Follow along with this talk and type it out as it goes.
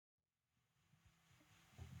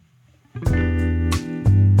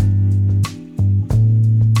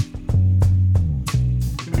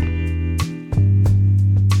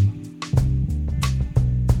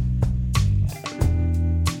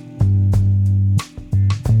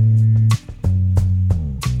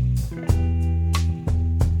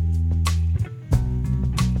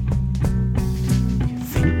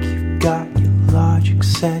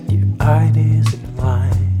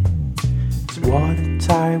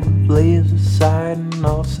mind lays aside and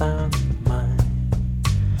all sounds of mine.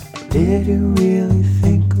 Did you really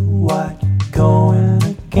think of what you're going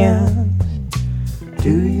against?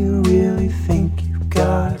 Do you really think you've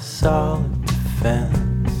got a solid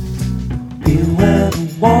defense? Beware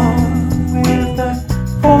the one with that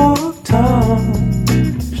forked tongue.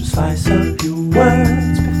 She'll slice up your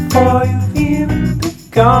words before you've even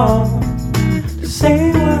begun to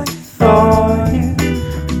say what you thought you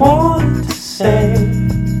wanted to say.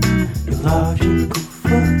 Your logical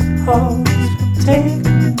footholds been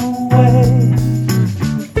taken away.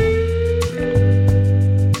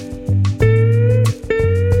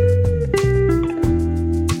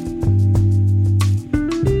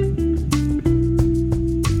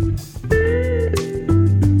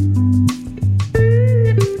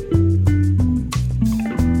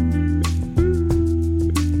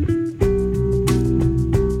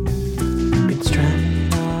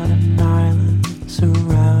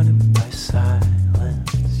 Surrounded by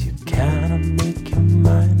silence, you cannot make your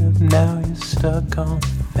mind up. Now you're stuck on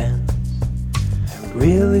the fence. There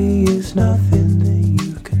really is nothing that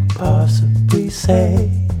you could possibly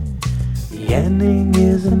say. The ending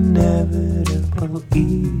is inevitable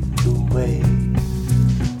either way.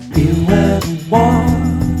 Beware the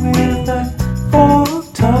one with that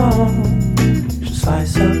forked tongue. She'll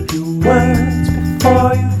slice up your words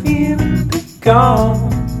before you've even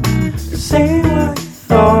begun to say what you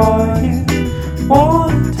thought you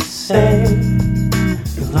wanted to say.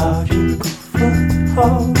 Your logical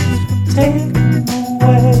footholds been taken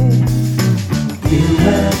away.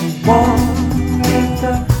 Beware the one with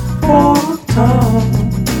the forked tongue.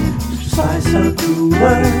 She'll slice up your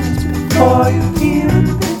words before you've even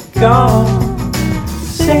begun